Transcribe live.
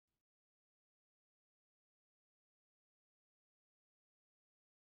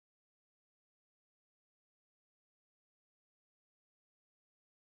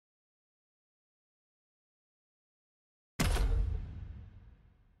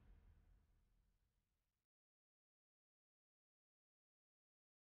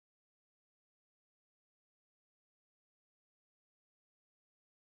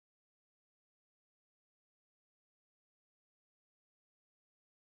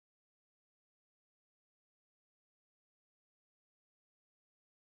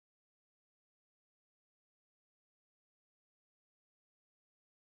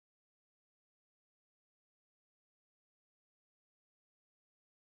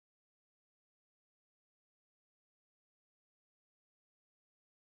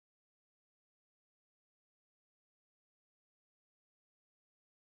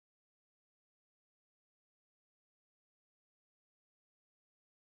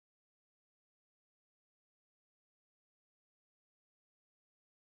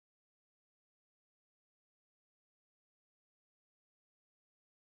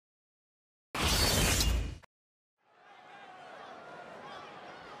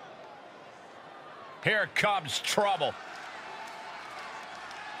Here comes trouble.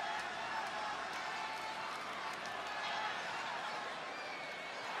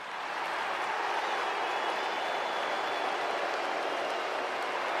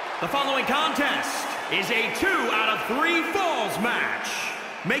 The following contest is a 2 out of 3 falls match.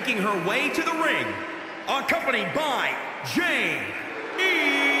 Making her way to the ring, accompanied by Jane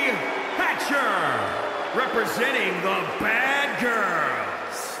E. Hatcher, representing the Bad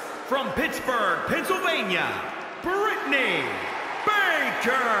Girls. From Pittsburgh, Pennsylvania, Brittany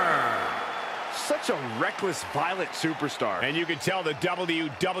Baker. Such a reckless, violent superstar. And you can tell the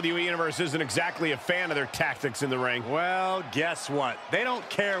WWE Universe isn't exactly a fan of their tactics in the ring. Well, guess what? They don't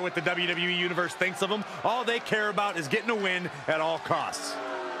care what the WWE Universe thinks of them. All they care about is getting a win at all costs.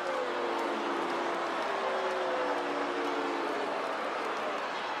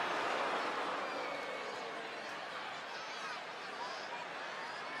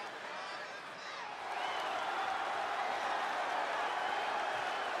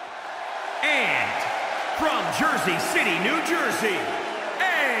 And from Jersey City, New Jersey,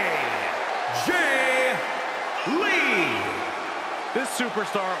 AJ Lee. This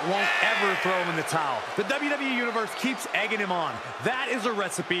superstar won't ever throw him in the towel. The WWE Universe keeps egging him on. That is a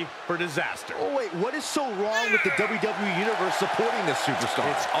recipe for disaster. Oh, wait, what is so wrong with the WWE Universe supporting this superstar?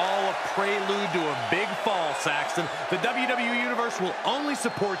 It's all a prelude to a big fall, Saxton. The WWE Universe will only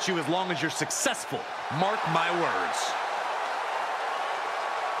support you as long as you're successful. Mark my words.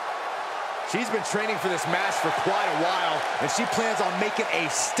 She's been training for this match for quite a while, and she plans on making a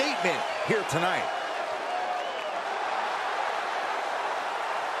statement here tonight.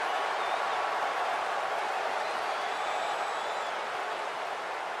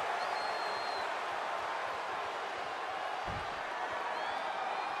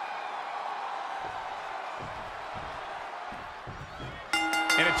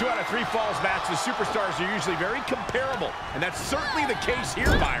 In a 2 out of 3 falls match, the superstars are usually very comparable. And that's certainly the case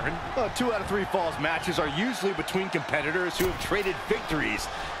here, Byron. 2 out of 3 falls matches are usually between competitors who have traded victories.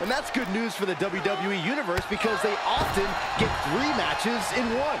 And that's good news for the WWE Universe because they often get 3 matches in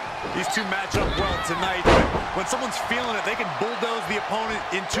one. These two match up well tonight, but when someone's feeling it, they can bulldoze the opponent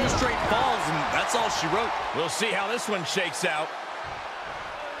in 2 straight falls, and that's all she wrote. We'll see how this one shakes out.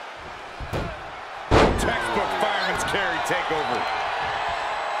 Textbook fireman's carry takeover.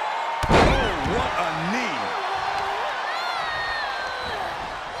 What a knee.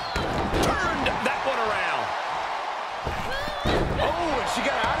 Turned that one around. Oh, and she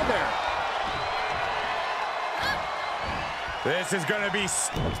got out of there. This is going to be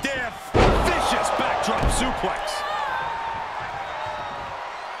stiff. Vicious backdrop suplex.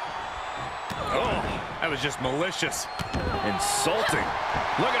 Oh, that was just malicious. Insulting.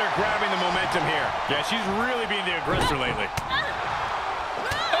 Look at her grabbing the momentum here. Yeah, she's really being the aggressor lately.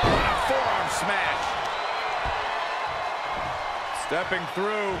 Forearm smash. Stepping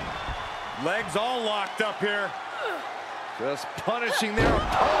through. Legs all locked up here. Just punishing their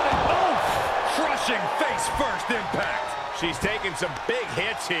opponent. Oh, crushing face first impact. She's taking some big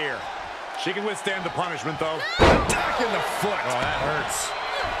hits here. She can withstand the punishment, though. Attack in the foot. Oh, that hurts.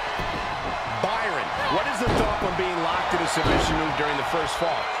 Byron, what is the thought when being locked in a submission move during the first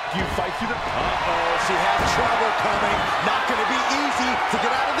fall? Do you fight through the... Uh-oh, she has trouble coming. Not going to be easy to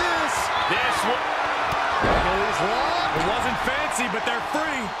get out of this. This one... It wasn't fancy, but they're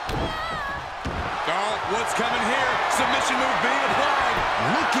free. Oh, what's coming here? Submission move being applied.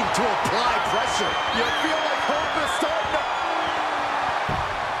 Looking to apply pressure. You feel like hope is starting to...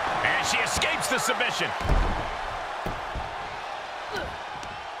 And she escapes the submission.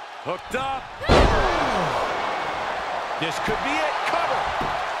 Hooked up. This could be it. Cover.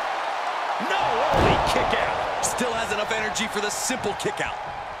 No, only kick out. Still has enough energy for the simple kick out.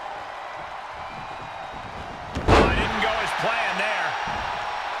 Didn't go as planned there.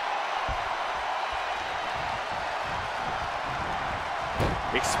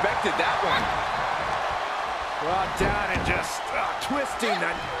 Expected that one. Brought down and just twisting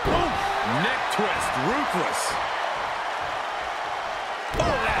that. Neck twist, ruthless. Oh,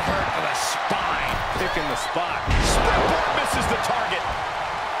 that hurt to the spine. Picking the spot. Springboard misses the target.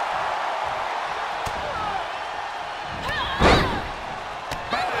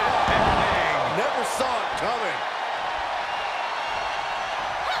 Bang! Never saw it coming.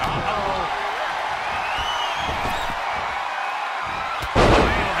 Uh-oh.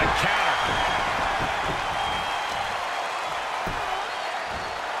 Nailed the counter.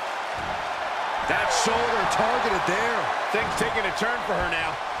 That shoulder targeted there. Things taking a turn for her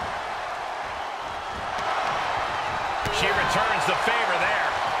now. She returns the favor there.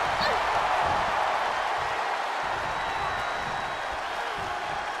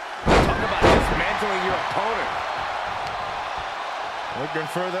 Talk about dismantling opponent. Looking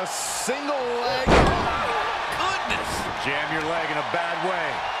for the single leg. Goodness. Jam your leg in a bad way.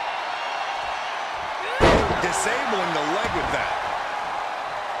 Disabling the leg with that.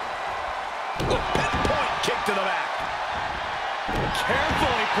 Pinpoint kick to the back.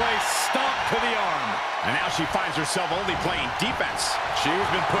 Carefully placed stomp to the arm. And now she finds herself only playing defense. She's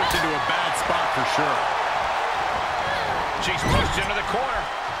been pushed into a bad spot for sure. She's pushed into the corner.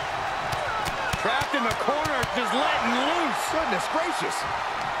 Trapped in the corner, just letting loose. Goodness gracious.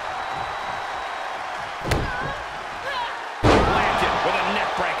 Planted with a neck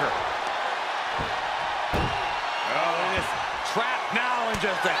breaker. Oh, and this trap now and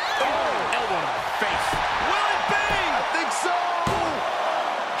just a elbow to the face. Will it be? I think so.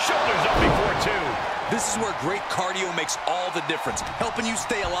 Shoulders up before two. This is where great cardio makes all the difference, helping you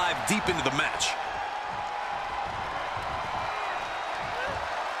stay alive deep into the match.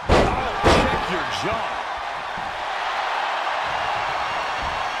 Your jaw.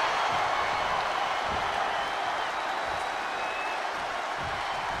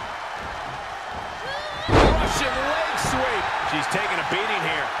 Russian leg sweep. She's taking a beating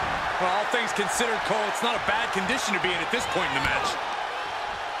here. Well, all things considered, Cole, it's not a bad condition to be in at this point in the match.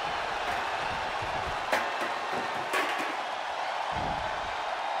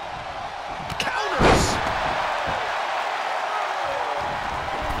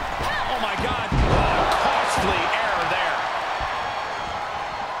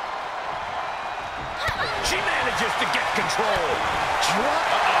 Just to get control. She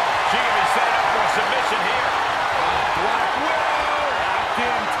can be set up for a submission here. Black Widow. Locked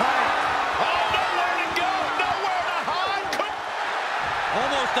in tight. Oh, nowhere to go. Nowhere to hide.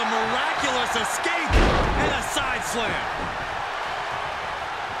 Almost a miraculous escape and a side slam.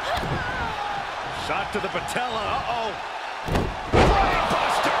 Shot to the patella. Brain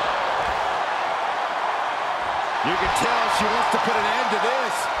buster. You can tell she wants to put an end to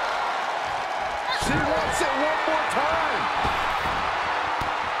this. She wants it one more time.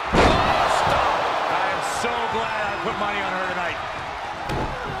 Oh, stop. I am so glad I put money on her tonight.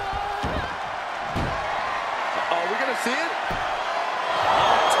 Are we going to see it?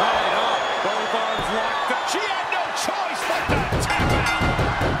 All tied up. Both arms locked up. She had no choice but to tap out.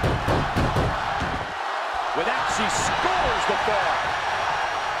 With that, she scores the fall.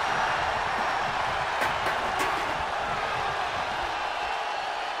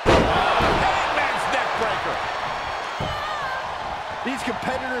 These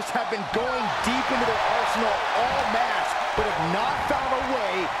competitors have been going deep into their arsenal all match, but have not found a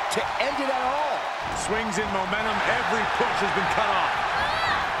way to end it at all. Swings in momentum. Every push has been cut off.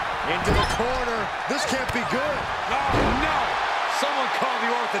 Into the corner. This can't be good. Oh, no. Someone call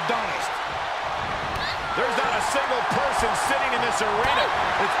the orthodontist. There's not a single person sitting in this arena.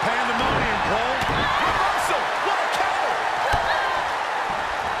 It's pandemonium, Cole. Reversal. What a counter.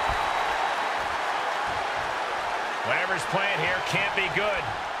 Whatever's playing here can't be good.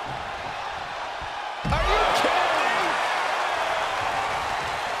 Are you kidding me?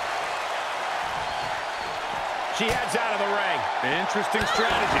 She heads out of the ring. Interesting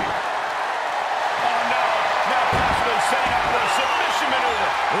strategy. Oh, no. Now possibly setting up for a submission maneuver.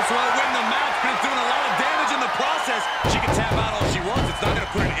 This won't win the match, but it's doing a lot of damage in the process. She can tap out all she wants. It's not going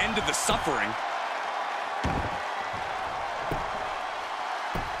to put an end to the suffering.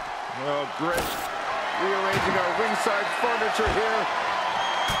 Oh, Britt. Rearranging our ringside furniture here.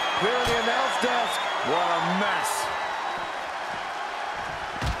 Clearing the announce desk. What a mess.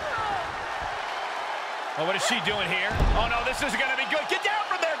 Oh, what is she doing here? Oh, no, this isn't going to be good. Get down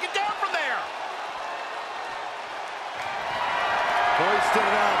from there. Get down from there. Hoisted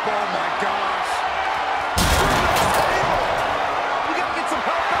it up. Oh, my gosh. We got to get some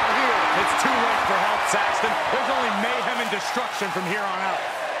help out here. It's too late for help, Saxton. There's only mayhem and destruction from here on out.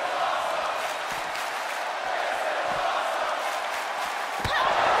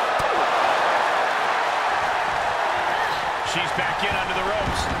 She's back in under the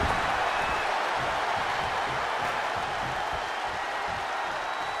ropes.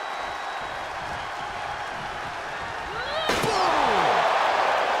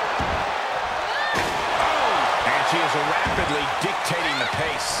 And she is rapidly dictating the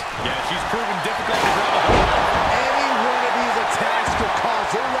pace. Yeah, she's proven difficult to grab a hold of. Any one of these attacks could cause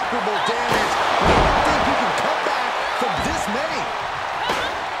irreparable damage. I don't think you can come back from this many.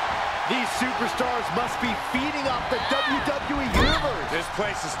 These superstars must be feeding off the WWE Universe. This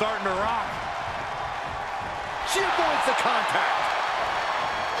place is starting to rock. She avoids the contact.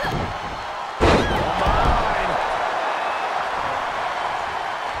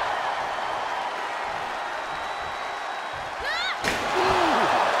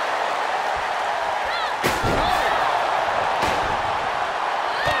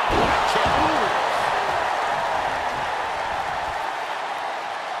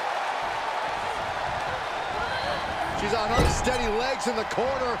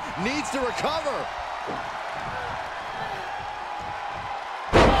 corner, needs to recover.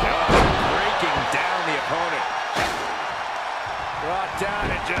 Breaking down the opponent. Brought down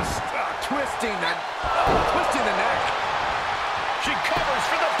and just twisting the neck. She covers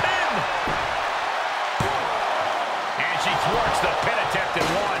for the pin. And she thwarts the pin attempt in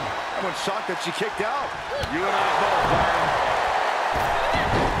one. Everyone's shocked that she kicked out. You and I both, Byron.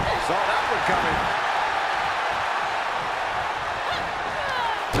 Saw that one coming.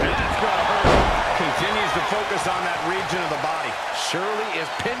 That's gonna hurt. Continues to focus on that region of the body. Shirley is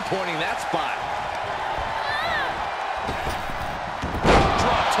pinpointing that spot.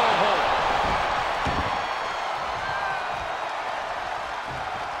 Drop toe hold.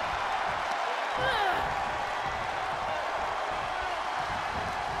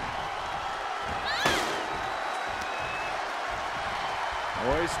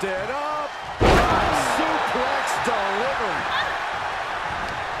 Hoisted up. Suplex delivered.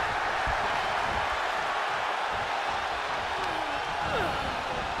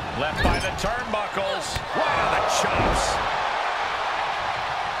 Left by the turnbuckles. Right on the chops.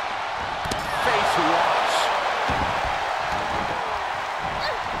 Face wash.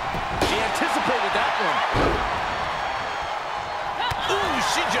 She anticipated that one. Ooh,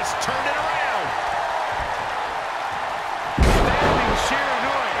 she just turned it around. Standing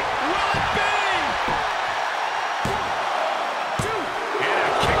Shiranui. Will it be? And a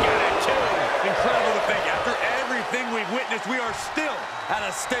kick out at two. Incredible to think, after everything we've witnessed, we are still at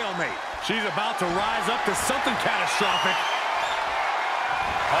a stalemate. She's about to rise up to something catastrophic.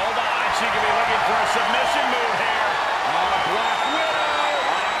 Hold on, she could be looking for a submission move here. Black Widow.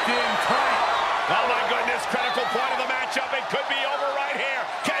 Locked in tight. Oh my goodness, critical point of the matchup. It could be over right here.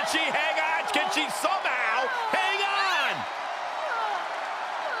 Can she hang on? Can she somehow hang on?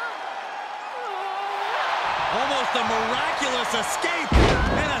 Almost a miraculous escape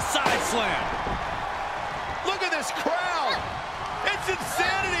and a side slam. Look at this crowd. It's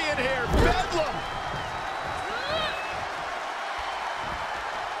insanity in here. Bedlam.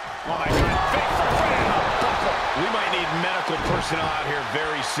 Oh my God. Face buckle. We might need medical personnel out here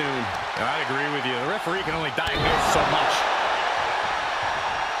very soon. I agree with you. The referee can only diagnose so much.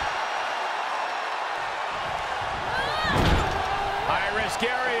 High risk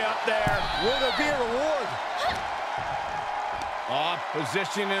area up there. Will there be a reward?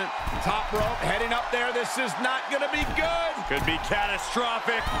 Position in top rope, heading up there. This is not going to be good. Could be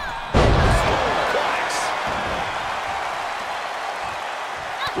catastrophic. Suplex.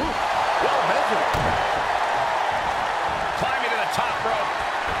 Well measured. Climbing to the top rope.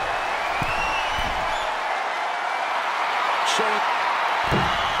 Showing.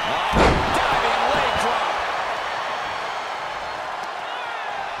 Diving leg drop.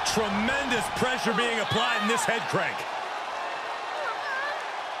 Tremendous pressure being applied in this head crank.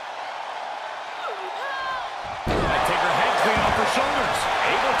 Shoulders,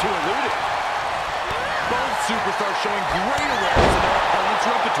 able to elude it. Both superstars showing great awareness of their opponent's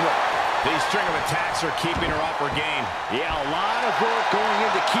repertoire. These string of attacks are keeping her off her game. Yeah, a lot of work going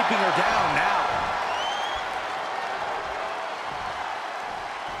into keeping her down now.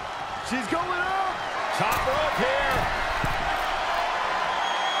 She's going up. Top rope here.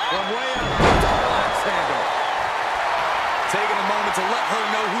 From way up, double axe handle. Taking a moment to let her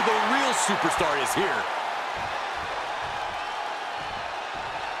know who the real superstar is here.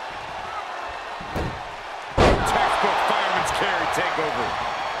 Takeover.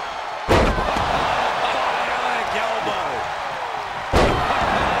 Bionic elbow.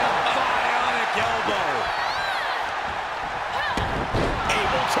 Bionic elbow.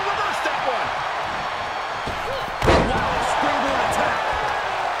 Able to reverse that one. Wow, springboard attack.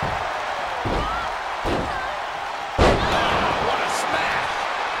 What a smash.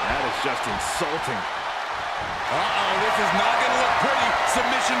 That is just insulting. Uh-oh, this is not going to look pretty.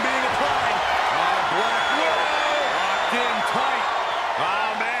 Submission being applied. Black Widow. Locked in tight.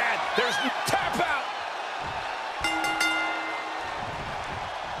 Oh, man. There's tap out.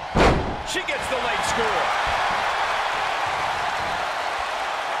 She gets the late score.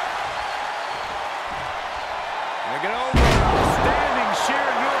 Take it over. Standing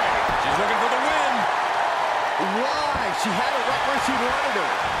Shiranui. She's looking for the win. Why? She had it right where she wanted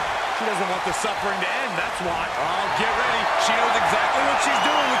her. She doesn't want the suffering to end, that's why. Oh, get ready. She knows exactly what she's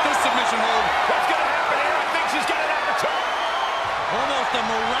doing with this submission hold. What's going to happen here? I think she's got an opportunity. Almost a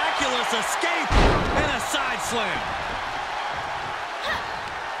miraculous escape and a side slam.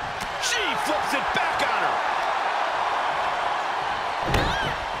 She flips it back on her.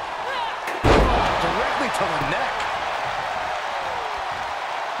 Directly to the neck.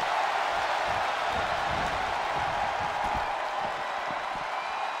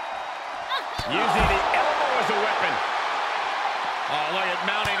 Using the elbow as a weapon. Oh, look at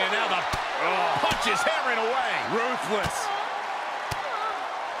mounting, and now the Punches hammering away. ruthless.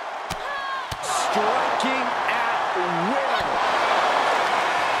 Striking at will.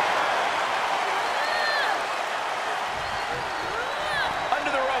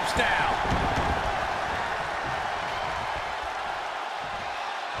 Under the ropes now.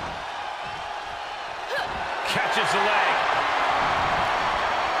 Catches the leg.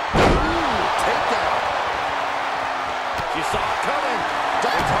 Takedown. She saw it coming. The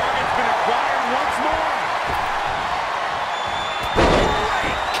target's been acquired once more.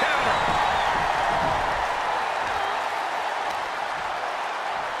 Great counter.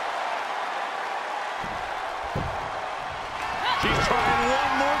 She's trying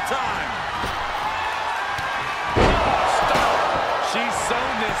one more time. Stop. She's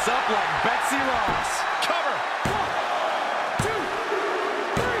sewn this up like Betsy Ross. Cover. 1, 2,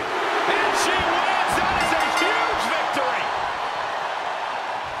 3. And she wins. That is a huge victory.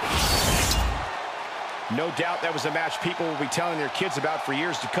 No doubt that was a match people will be telling their kids about for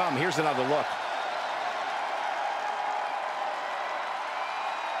years to come. Here's another look.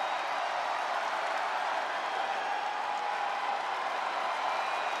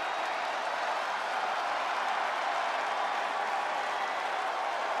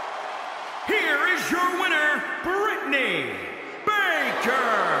 Here is your winner, Brittany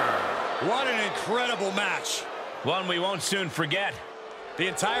Baker. What an incredible match. One we won't soon forget. The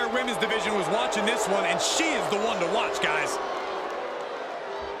entire women's division was watching this one, and she is the one to watch, guys.